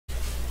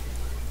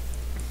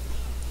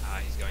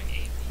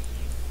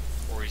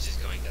he's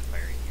just going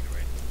Deathfire either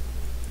way.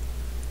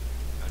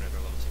 Another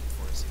level 2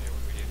 before us, you know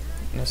what we do.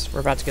 Yes, we're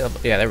about to get level.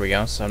 Yeah, there we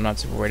go. So I'm not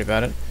super worried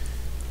about it.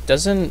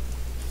 Doesn't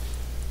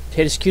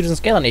his Q doesn't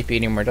scale on AP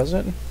anymore, does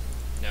it?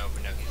 No,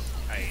 but no,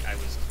 I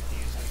was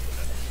confused with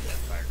the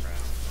Deathfire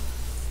craft.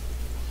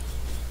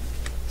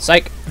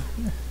 Psych.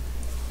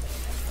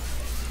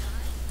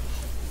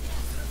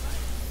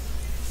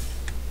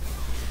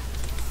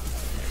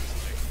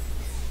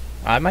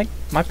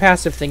 My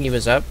passive thingy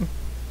was up.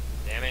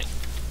 Damn it.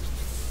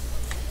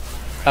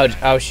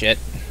 Oh shit.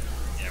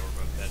 Yeah, we're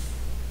both dead.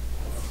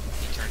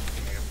 He turned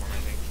to Mega Form, I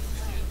think.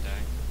 He didn't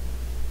die.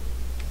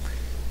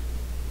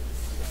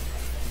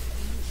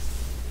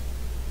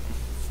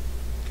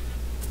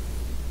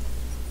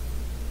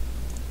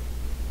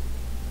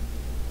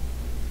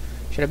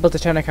 Should I build a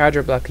Tonic Hydra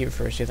or Black Cleaver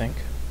first, you think?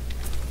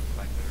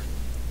 Black Cleaver.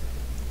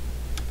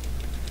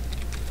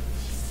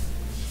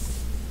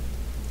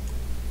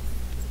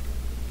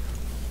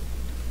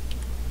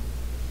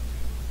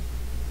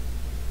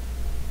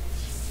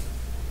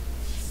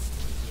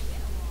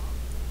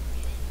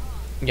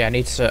 Yeah, I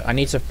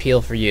need to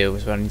peel for you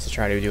is what I need to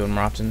try to do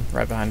more often,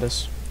 right behind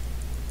us.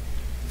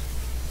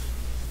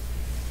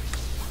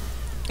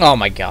 Oh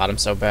my god, I'm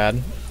so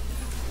bad.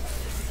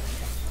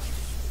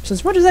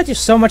 Since when does that do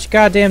so much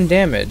goddamn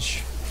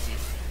damage?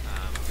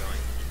 Going.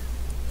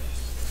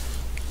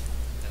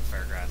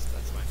 Deathfire grass,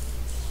 that's my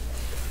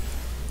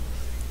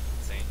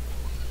insane.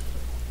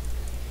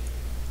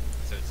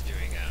 So it's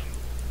doing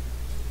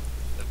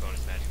the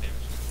bonus magic damage.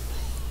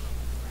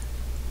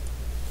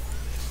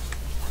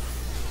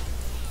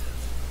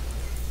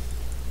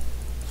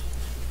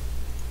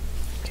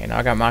 Okay, now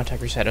I got my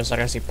attack reset, so I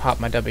gotta see pop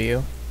my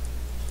W.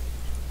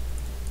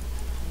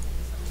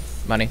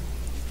 Money.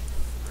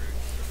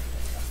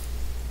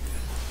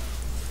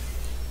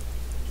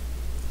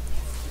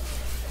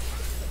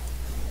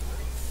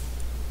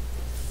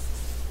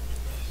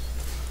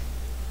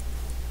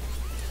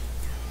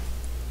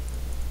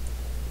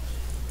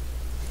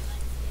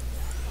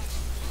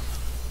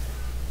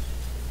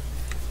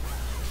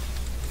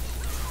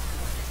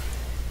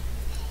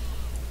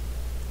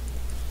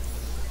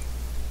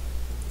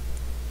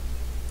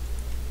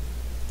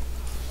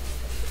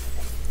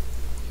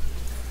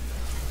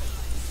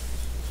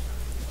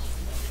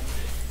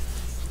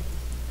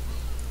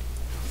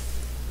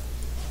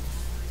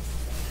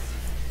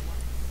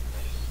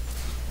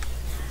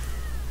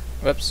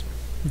 Whoops.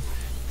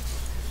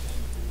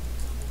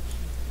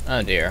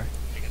 Oh dear.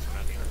 I guess we're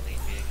not the only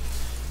being.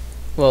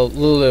 Well,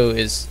 Lulu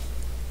is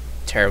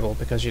terrible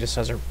because she just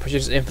has she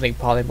just infinitely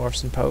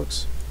polymorphs and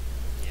pokes.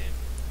 Yeah.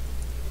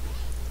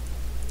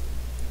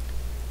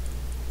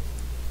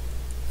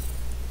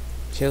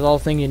 She has all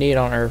the thing you need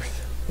on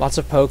Earth. Lots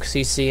of poke,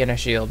 CC, and a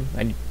shield,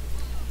 and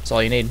that's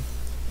all you need.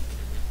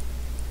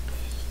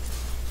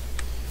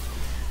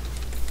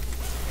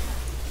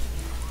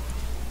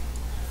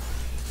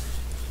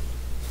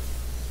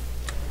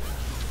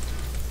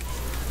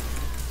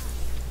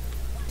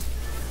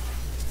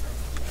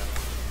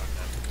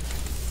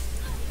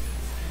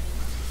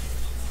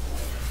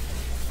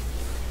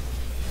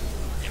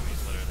 Yeah, we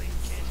literally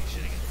can't do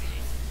shit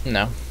against the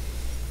No.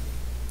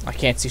 I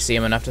can't CC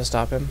him enough to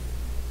stop him.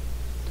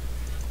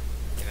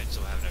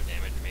 eventually we'll have enough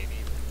damage, maybe,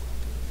 but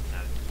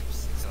not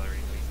just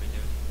accelerating what he's been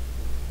doing.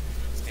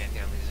 This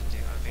Pantheon loses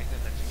too.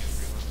 Pantheon's actually doing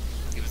pretty well.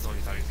 He was the one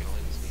who thought he was going to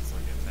lose, but he's the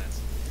one doing fast.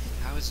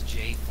 How is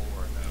J4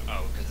 though?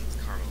 Oh, because it's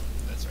Carmel.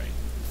 That's right.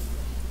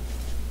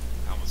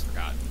 I almost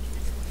forgot.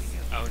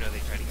 Oh no, they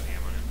tried to go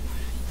ham on him.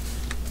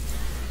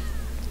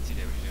 See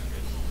what you're doing,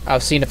 right? I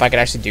was seeing if I could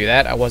actually do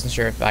that. I wasn't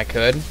sure if I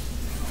could.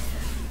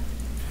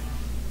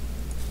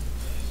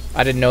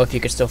 I didn't know if you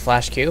could still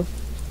flash Q,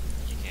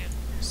 You can.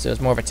 so it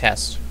was more of a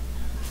test.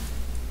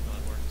 Well,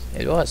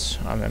 it works.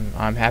 It was.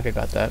 I'm happy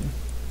about that.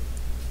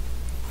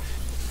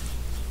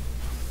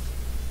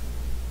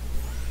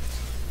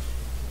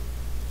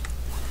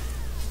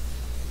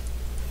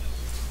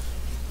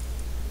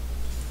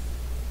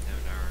 No,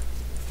 Nara.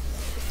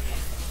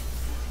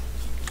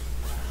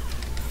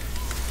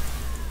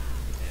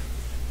 Damn.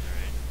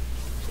 Alright.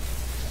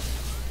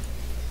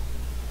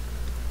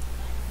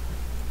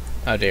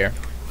 Oh dear.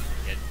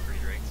 Get free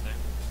drinks now.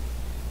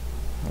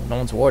 Well, no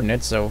one's warding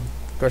it, so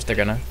of course they're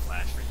gonna.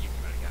 Flash for you,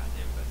 we might have gotten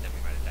him, but then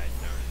we might have died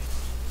to Nara.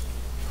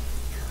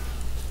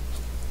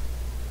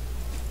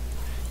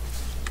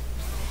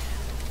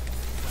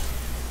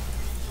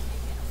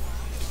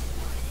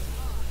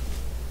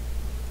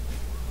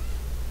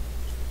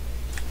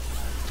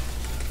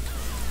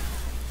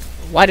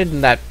 Why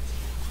didn't that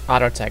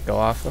auto attack go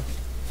off?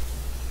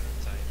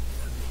 Tight.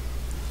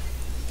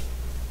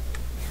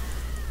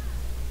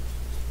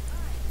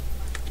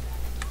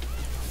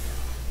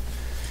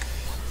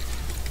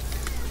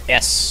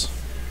 Yes.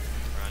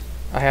 Run.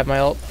 I have my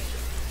ult.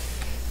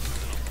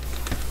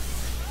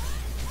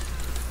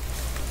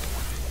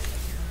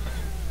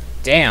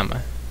 Damn.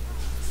 Okay.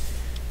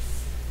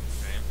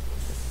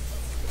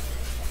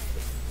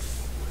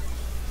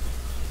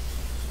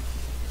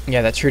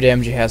 Yeah, that true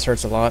damage he has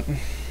hurts a lot. Yep.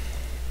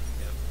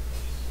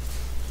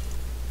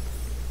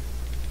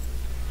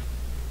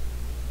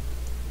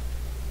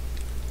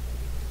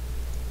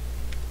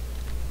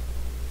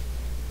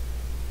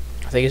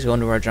 think he's going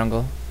to our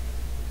jungle.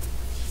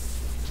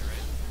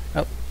 Alright.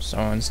 Oh,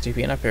 someone's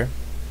TPing up here.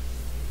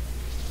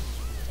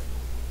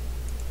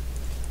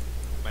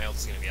 My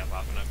ult's gonna be up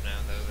popping up now,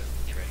 though, but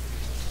get ready.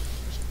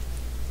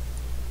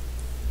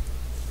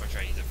 I'm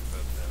trying to use it for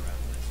both, though,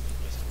 rather than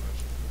just a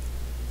push.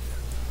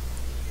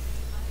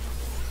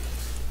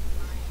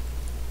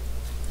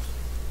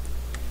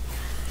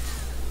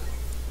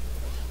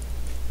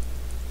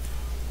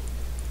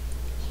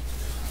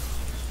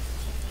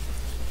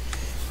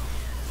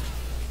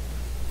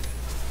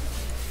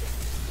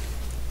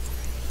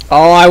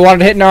 Oh, I wanted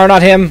to hit Nara,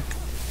 not him.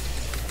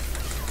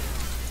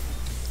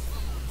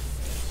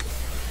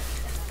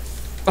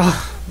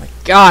 Oh my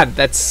god,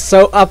 that's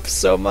so up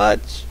so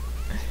much.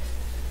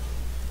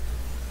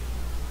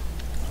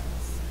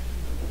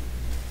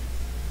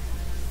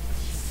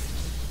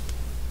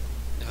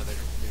 No, they're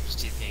just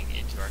TPing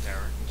into our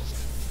tower.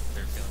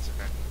 Their feelings are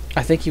back.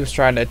 I think he was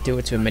trying to do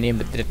it to a minion,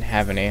 but didn't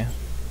have any.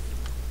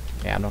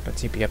 Yeah, I'm not gonna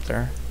TP up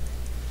there.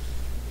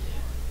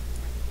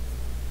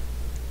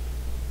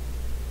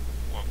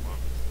 Womp womp.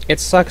 It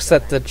sucks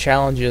that the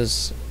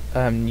challenges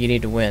you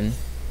need to win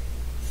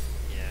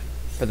Yeah,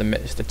 for the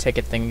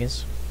ticket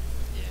thingies.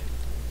 yeah.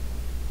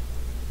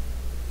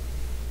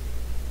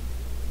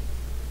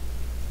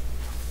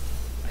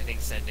 I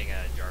think sending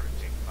a Jarvan to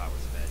the bot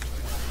was a bad choice.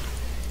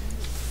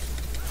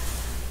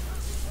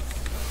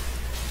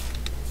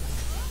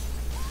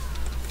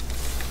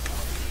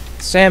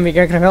 Sam, you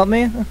gonna help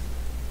me? Against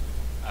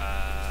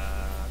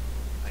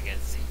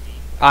CE.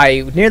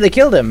 I nearly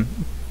killed him.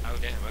 Oh,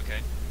 damn,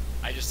 okay.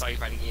 I just saw you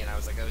fighting Ian, I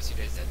was like, oh,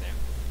 Suday's dead now.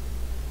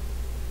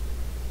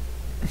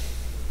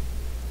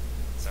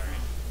 Sorry.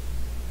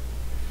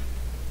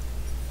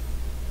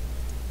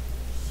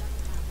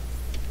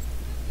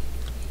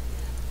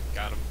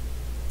 Got him.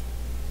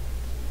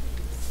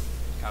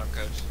 Got him,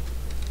 coach.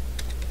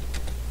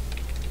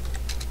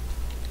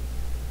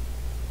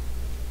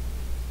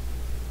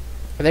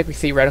 I think we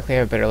theoretically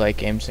have a better late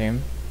game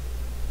team.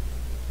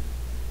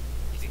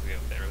 You think we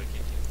have a better late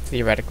game team?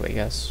 Theoretically,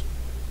 yes.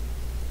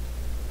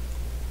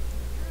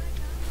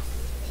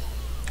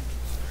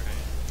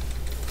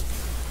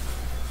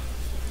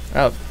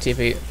 Alright. Oh,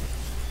 TP.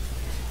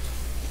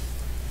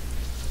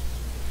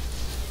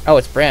 Oh,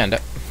 it's Brand. I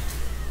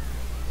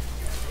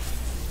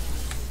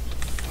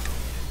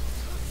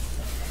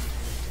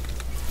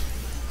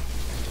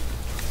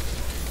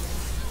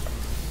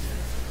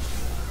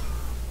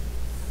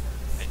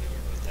knew we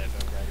were both dead,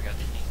 but I'm glad we got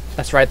the E.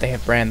 That's right, they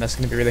have Brand. That's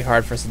gonna be really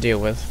hard for us to deal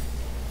with.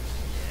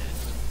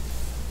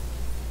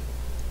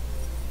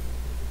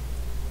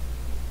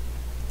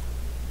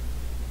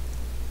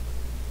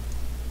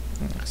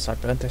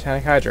 Suck the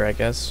Titanic Hydra, I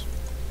guess.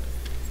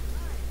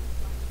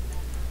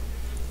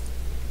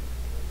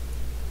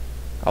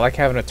 I like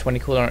having a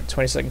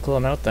 20-second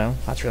cooldown out though.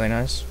 That's really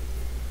nice.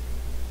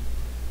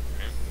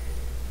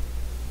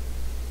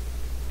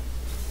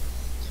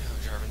 Oh,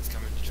 Jarvan's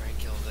coming to try and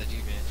kill the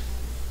dude, man.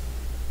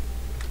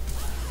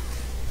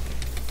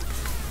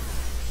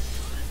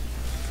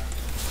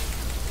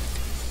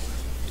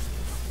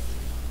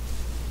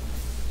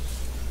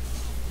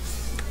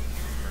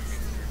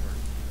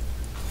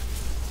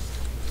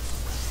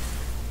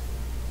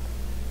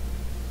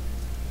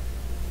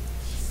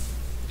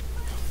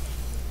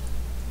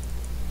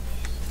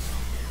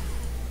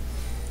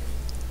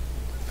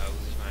 Oh,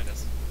 who's behind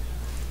us?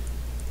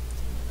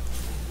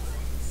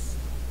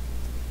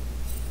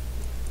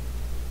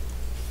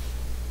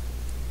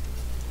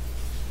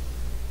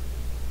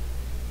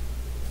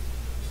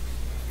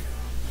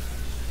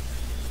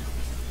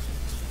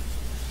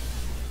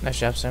 Nice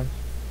job, Sam.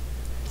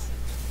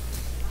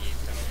 He's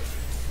coming.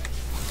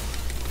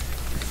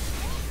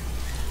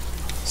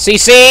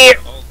 CC!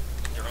 Oh,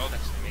 your ult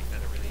actually makes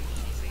that a really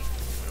easy,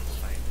 winnable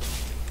fight.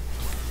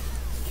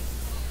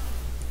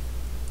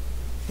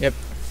 Yep.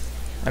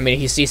 I mean,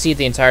 he CC'd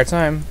the entire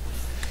time.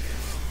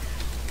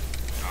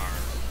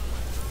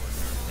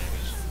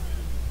 Damage.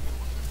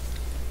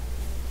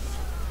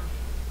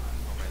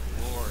 Oh my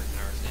lord,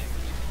 Nara's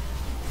damage.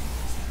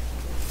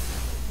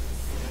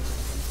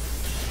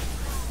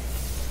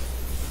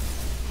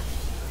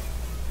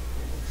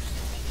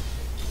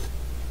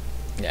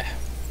 Yeah.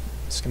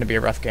 It's gonna be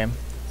a rough game.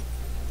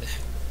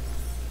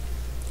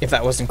 If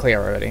that wasn't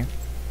clear already. Yeah, a little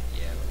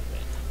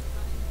bit.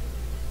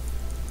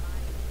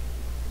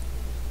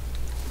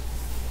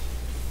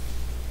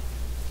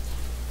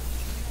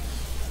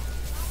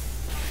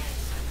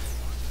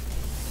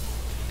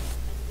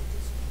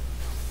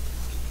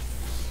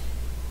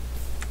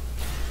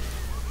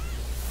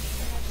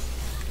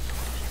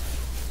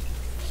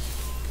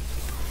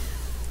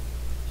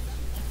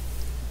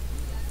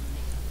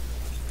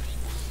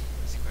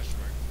 What's the question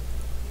mark?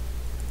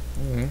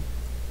 Mm-hmm.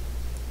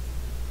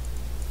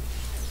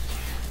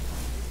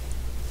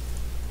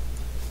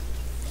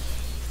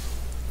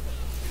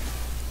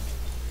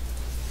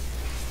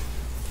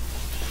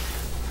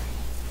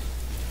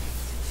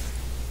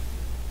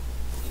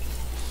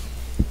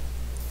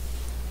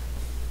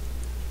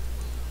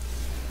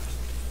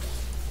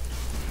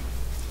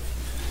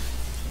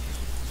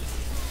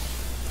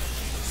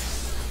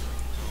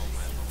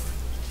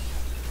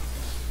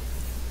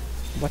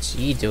 What's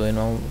he doing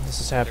while this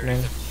is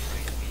happening?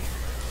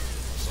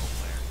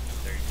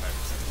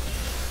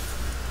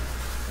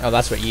 Oh,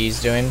 that's what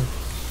Yee's doing.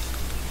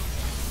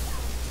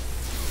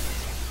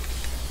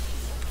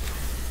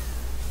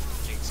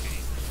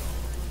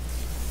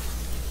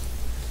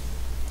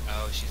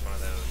 Oh, she's one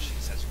of those. She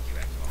has Q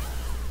active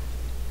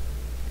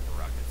on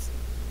rockets.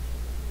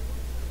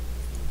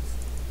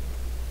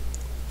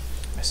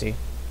 I see.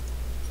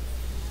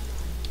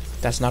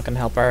 That's not gonna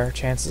help our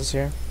chances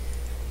here.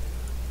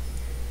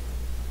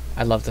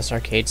 I love this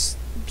arcade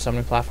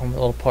summoning platform with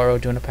a little Poro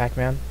doing a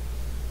Pac-Man.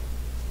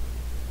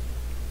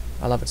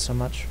 I love it so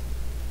much.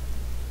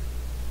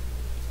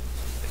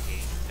 I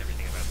hate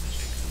everything about this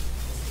chick.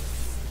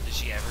 Did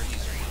she ever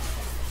use her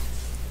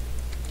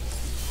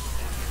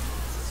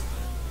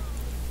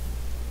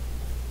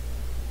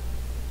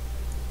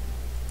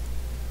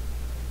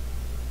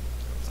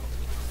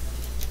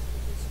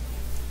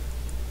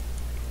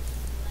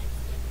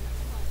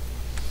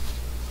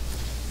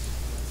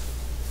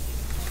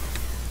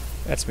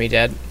That's me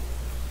dead.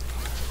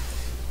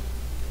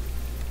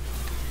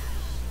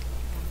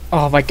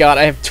 Oh my god,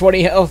 I have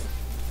 20 health.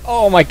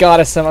 Oh my god,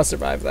 I somehow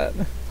survived that.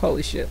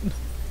 Holy shit.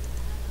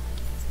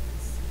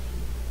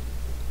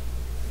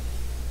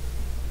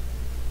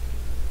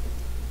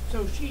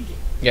 So, CJ,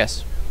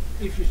 Yes.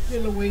 if you're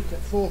still awake at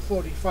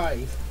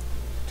 4:45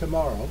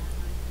 tomorrow,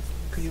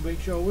 can you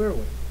make sure we're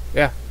awake?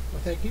 Yeah.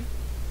 Well, thank you.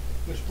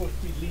 We're supposed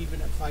to be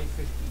leaving at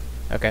 5:50.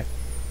 Okay.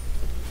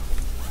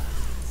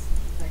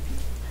 Thank you.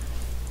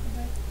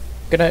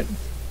 Good night.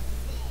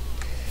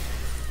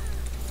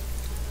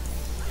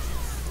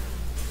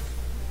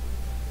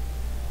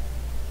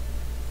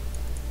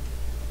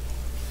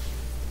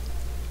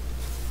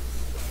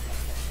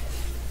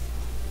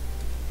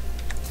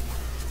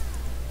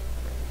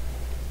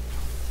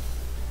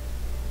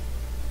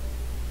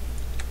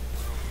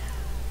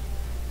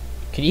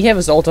 Can you have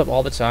his ult up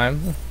all the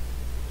time?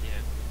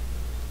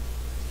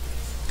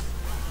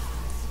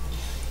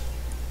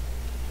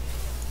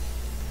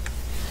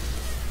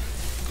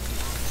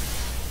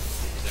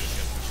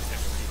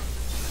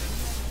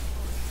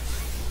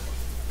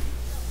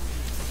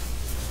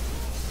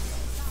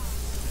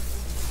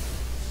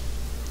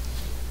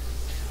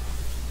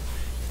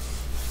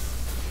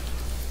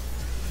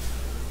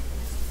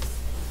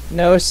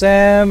 No,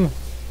 Sam.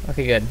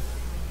 Okay, good.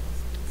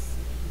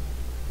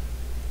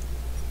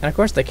 And of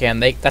course they can.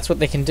 That's what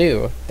they can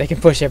do. They can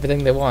push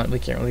everything they want. We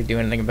can't really do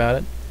anything about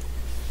it.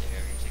 Yeah,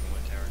 you're taking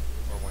one tower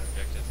or one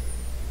objective.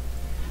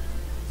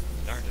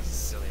 Darn does a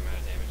silly amount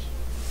of damage.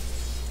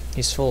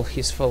 He's full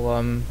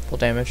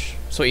damage.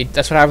 So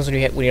that's what happens when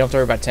you don't have to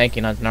worry about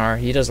tanking on Gnar.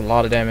 He does a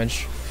lot of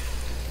damage.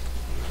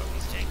 Oh,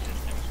 he's tanking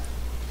his damage.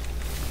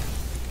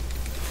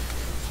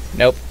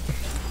 Nope.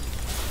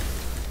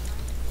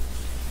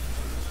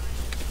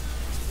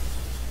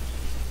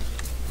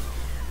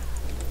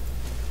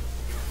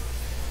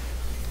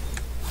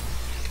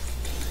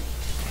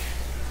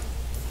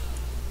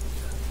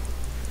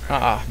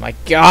 Ah, my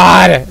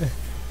god! He's gonna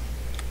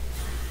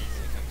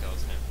come kill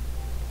us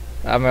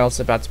now. My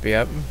ult's about to be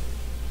up.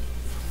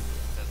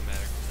 Doesn't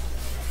matter.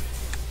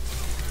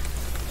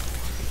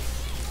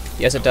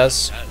 Yes, it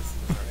does. It does.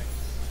 Alright.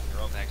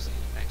 Your ult actually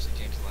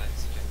changed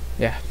lives.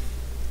 Yeah.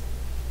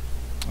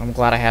 I'm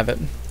glad I have it.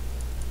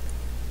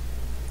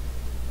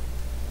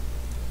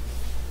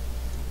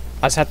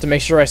 I just have to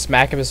make sure I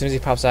smack him as soon as he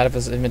pops out of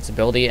his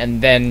invincibility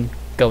and then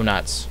go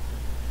nuts.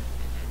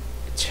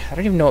 I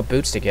don't even know what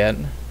boots to get.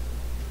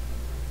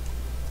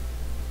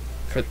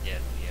 I would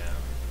get the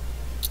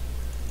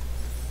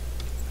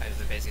either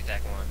the basic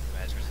attack one, the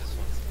match resist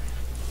ones.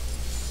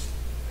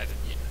 I think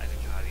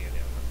how do you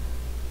do one?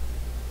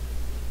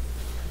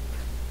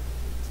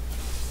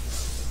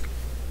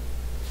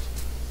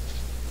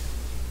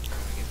 I'm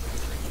gonna get the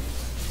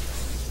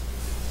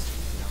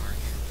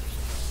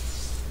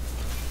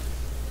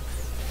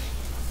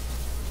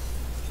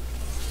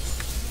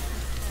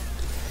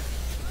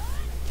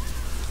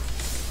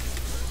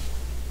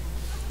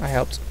Gnar I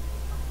helped.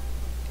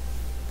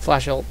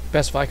 Flash ult,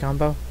 best Vi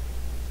combo.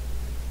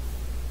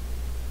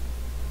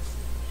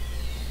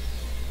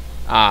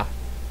 Ah.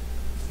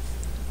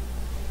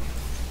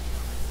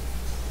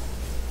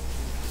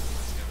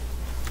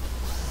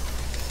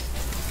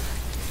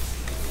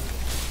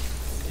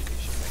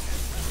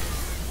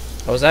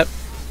 What was that?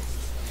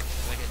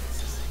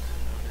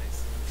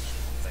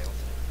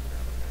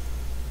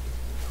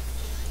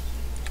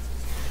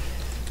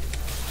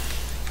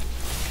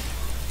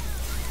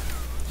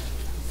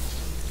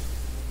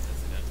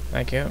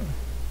 Thank you.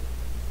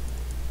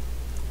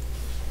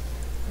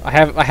 I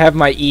have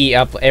my E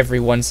up every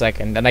 1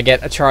 second, and I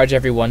get a charge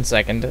every 1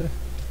 second. That's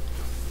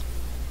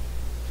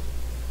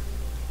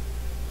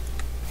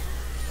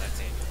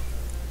Angel.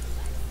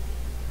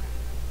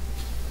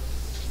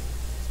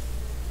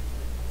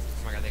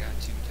 Oh my god, they got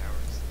 2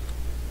 towers.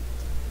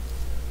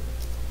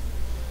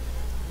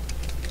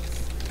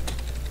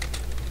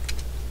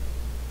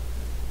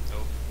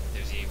 Oh,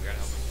 there's E, we gotta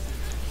help him.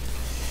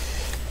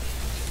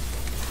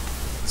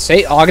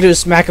 Say, all I gotta do is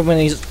smack him when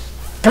he's.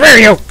 Come here,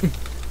 you!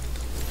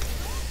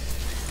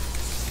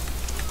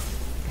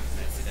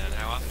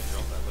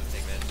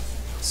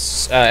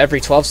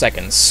 every 12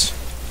 seconds.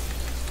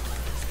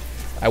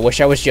 I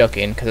wish I was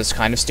joking, because it's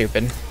kind of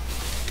stupid.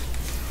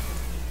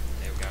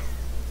 There we go.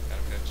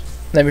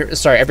 Got him, coach.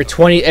 Sorry, every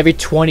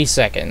 20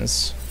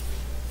 seconds.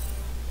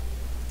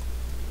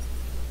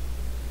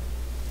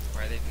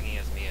 Why are they pinging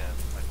us Mia?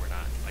 Like we're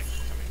not like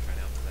coming trying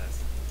to help with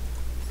us.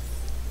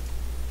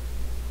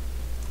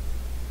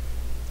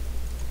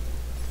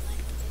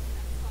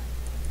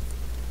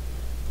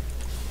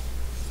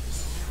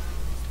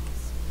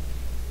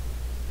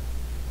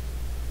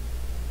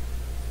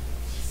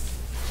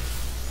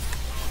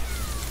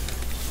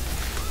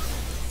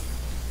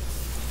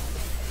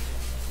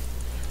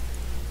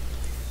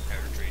 I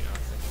retreat,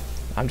 honestly.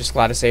 I'm just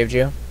glad I saved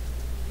you.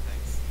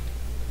 Thanks.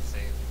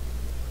 Save.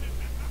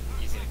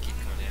 He's gonna keep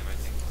coming to him, I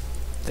think.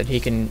 That he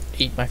can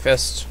eat my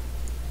fist.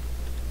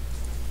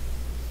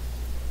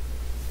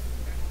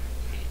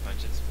 80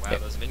 punches. Wow, Yep.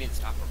 those minions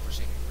top are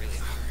pushing really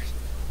hard.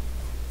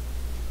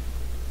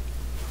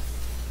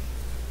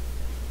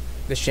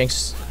 This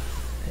Jinx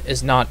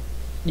is not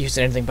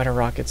using anything but her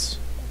rockets.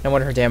 No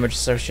wonder her damage is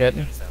so shit. I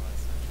noticed that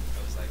last time.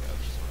 I was like, oh,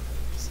 she's one of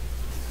those.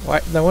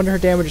 Why? No wonder her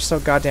damage is so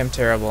goddamn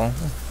terrible.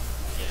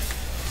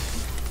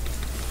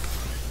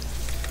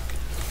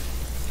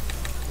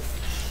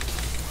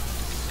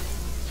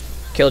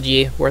 Killed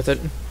Yi, worth it.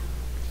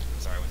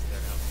 Sorry, I wasn't there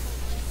to help.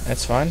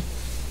 That's fine.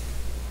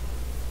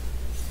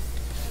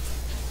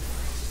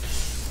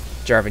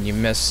 Jarvan, you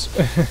miss.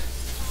 I'm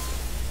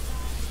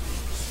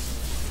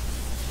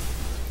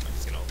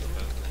just gonna ult them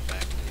both and then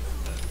back and hit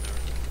the tower.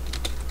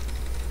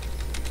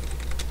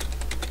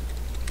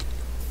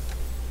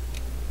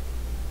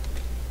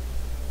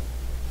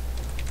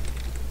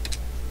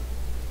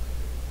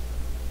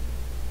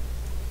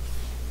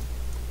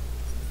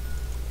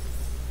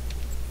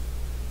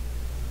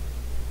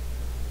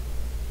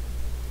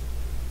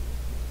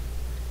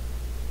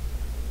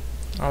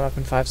 I'll up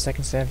in 5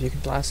 seconds then if you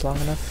can last long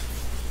enough.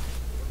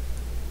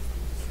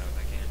 I don't know if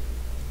I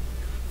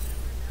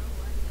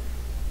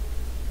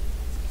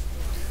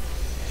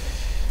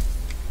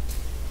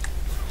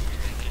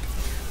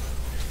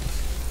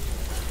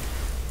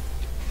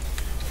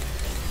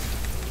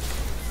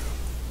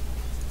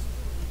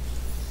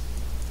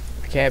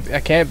can. I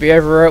can't be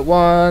everywhere at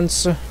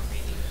once.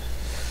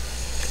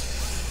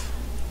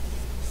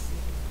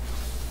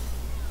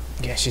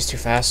 Yeah, she's too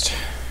fast.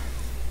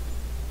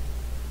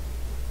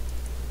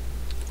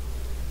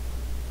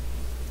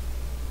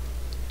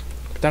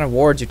 Put down a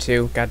ward, you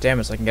two. God damn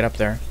it, so I can get up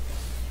there.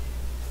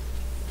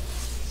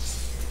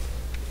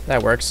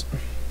 That works. Nice.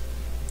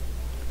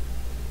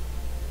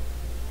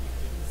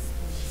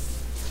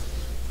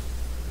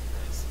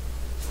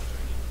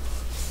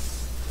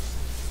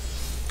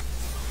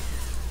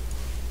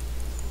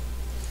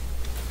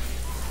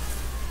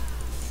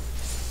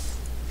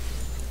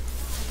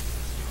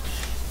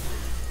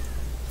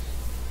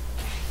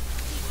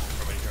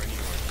 Everybody join you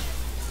or?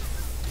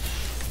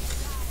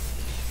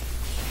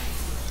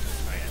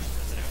 Oh yeah,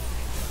 that's it.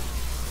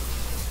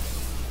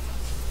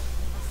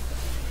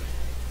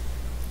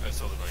 I was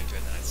totally going to it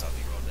and then I saw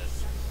the roll dead.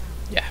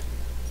 Yeah.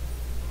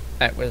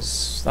 That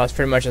was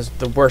pretty much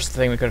the worst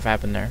thing that could have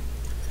happened there.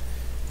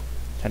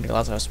 Trying to get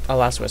a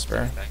last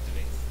whisper. Back to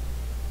me.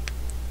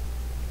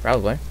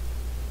 Probably.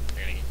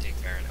 They're gonna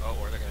take Baron. Oh,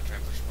 or they're gonna try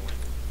and push for the win.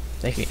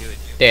 They could, Do it, dude.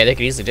 yeah, they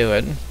could easily do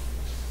it.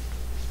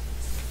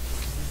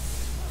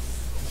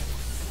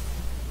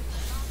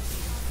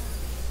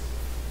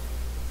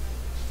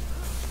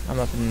 I'm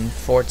up in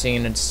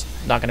 14. It's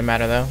not gonna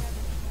matter though.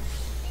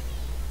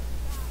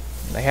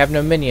 They have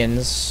no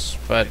minions,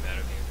 but Doesn't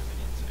matter if they have the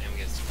minions, and we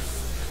get super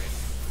cool in our game.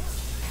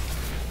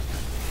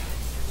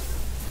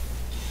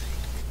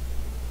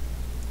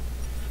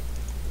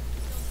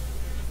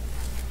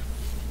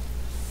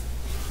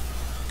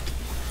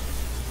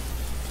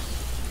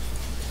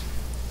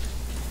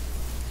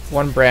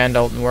 one brand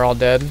ult and we're all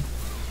dead. And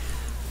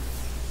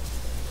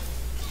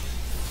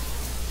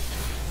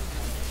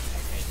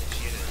if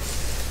she is.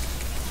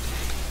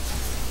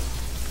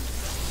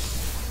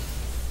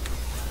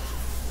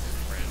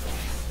 Random.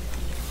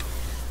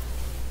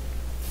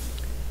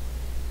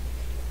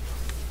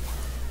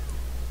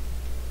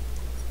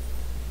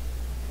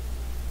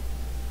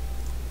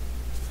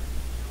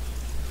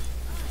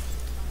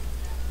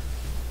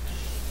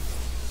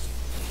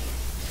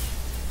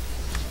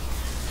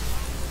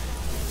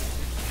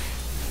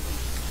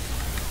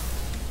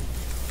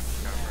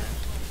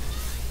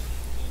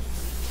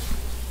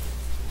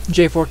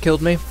 J4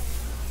 killed me.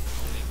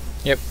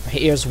 Yep,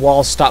 his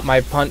wall stopped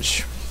my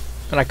punch,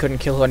 and I couldn't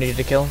kill who I needed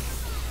to kill.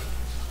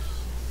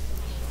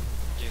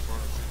 J4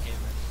 recruit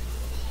gamer.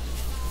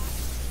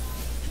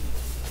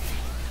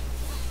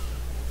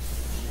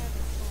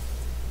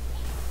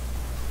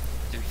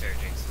 To be fair,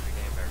 Jinx, the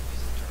game better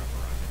uses turnover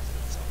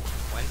rockets. So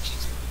why did she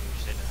switch?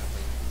 She didn't know how to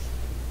play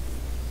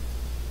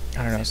these.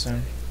 I don't know,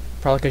 Sam.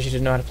 Probably because you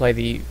didn't know how to play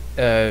the,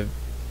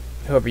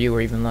 whoever you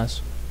were, even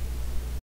less.